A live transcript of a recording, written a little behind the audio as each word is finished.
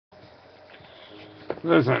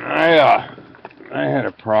Listen, I had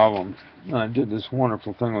a problem. I did this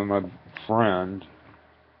wonderful thing with my friend,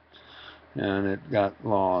 and it got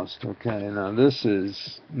lost. Okay, now this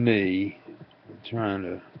is me trying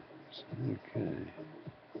to. Okay.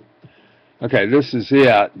 Okay, this is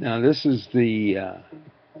it. Now this is the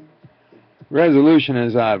resolution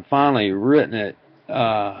as I've finally written it.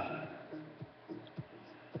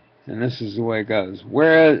 And this is the way it goes.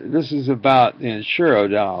 Whereas this is about the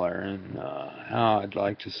Insurodollar and how I'd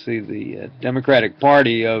like to see the Democratic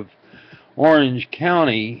Party of Orange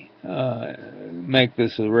County make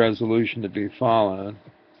this a resolution to be followed,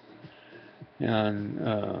 and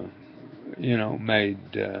you know, made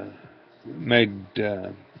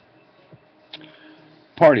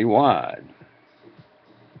party wide.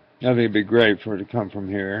 I think it'd be great for it to come from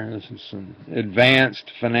here. This is some advanced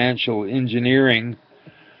financial engineering.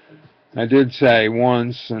 I did say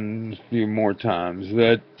once and a few more times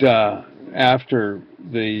that after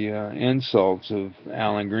the insults of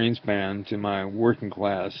Alan Greenspan to my working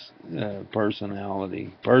class personhood,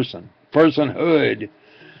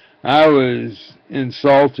 I was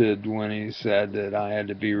insulted when he said that I had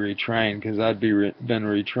to be retrained, because I'd been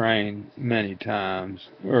retrained many times,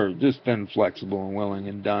 or just been flexible and willing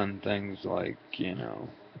and done things like, you know,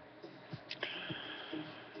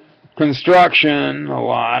 construction a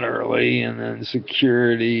lot early, and then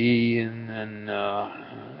security, and then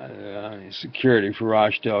security for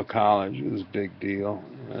Rochdale College was a big deal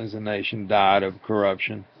as the nation died of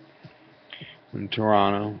corruption in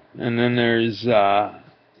Toronto. And then there's other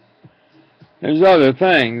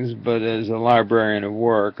things, but as a librarian of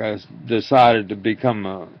work, I decided to become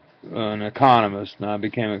an economist, and I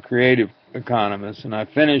became a creative economist, and I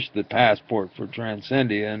finished the passport for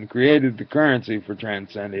Transcendia and created the currency for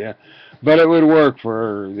Transcendia, but it would work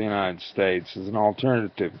for the United States as an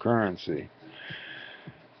alternative currency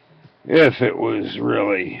if it was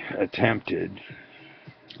really attempted.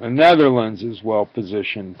 The Netherlands is well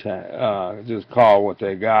positioned to just call what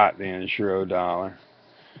they got the Insurodollar.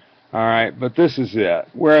 Alright, but this is it.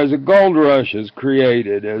 Whereas a gold rush is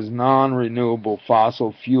created as non-renewable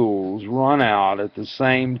fossil fuels run out at the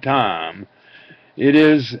same time, it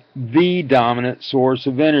is the dominant source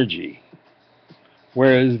of energy.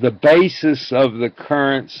 Whereas the basis of the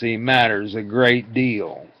currency matters a great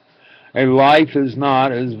deal. A life is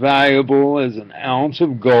not as valuable as an ounce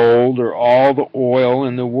of gold or all the oil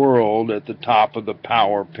in the world at the top of the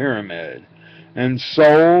power pyramid. And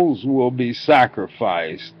souls will be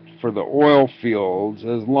sacrificed for the oil fields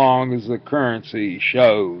as long as the currency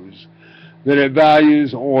shows that it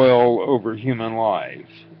values oil over human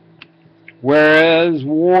life. Whereas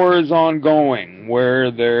war is ongoing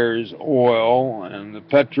where there's oil, and the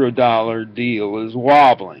petrodollar deal is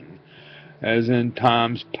wobbling, as in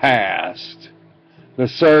times past. The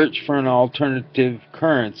search for an alternative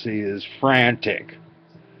currency is frantic.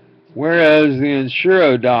 Whereas the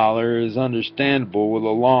Insurodollar is understandable with a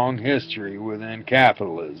long history within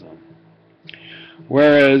capitalism.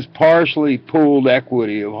 Whereas partially pooled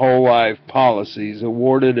equity of whole life policies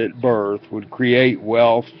awarded at birth would create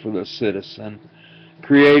wealth for the citizen,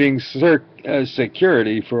 creating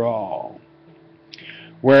security for all.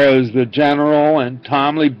 Whereas the general and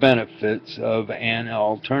timely benefits of an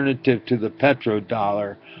alternative to the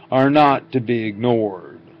petrodollar are not to be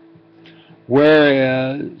ignored.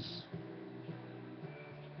 Whereas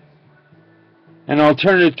an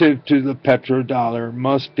alternative to the petrodollar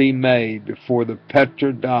must be made before the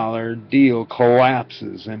petrodollar deal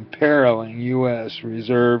collapses, imperiling U.S.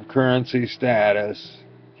 reserve currency status,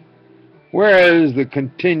 whereas the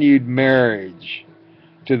continued marriage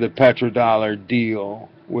to the petrodollar deal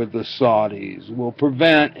with the Saudis will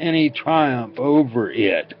prevent any triumph over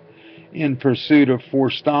it in pursuit of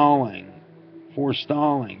forestalling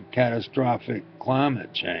catastrophic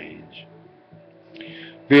climate change.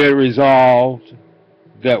 Be it resolved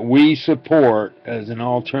that we support as an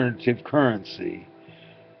alternative currency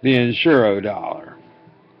the Insurodollar.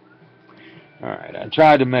 Alright, I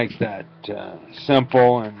tried to make that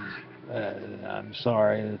simple, and I'm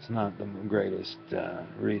sorry, it's not the greatest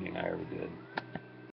reading I ever did.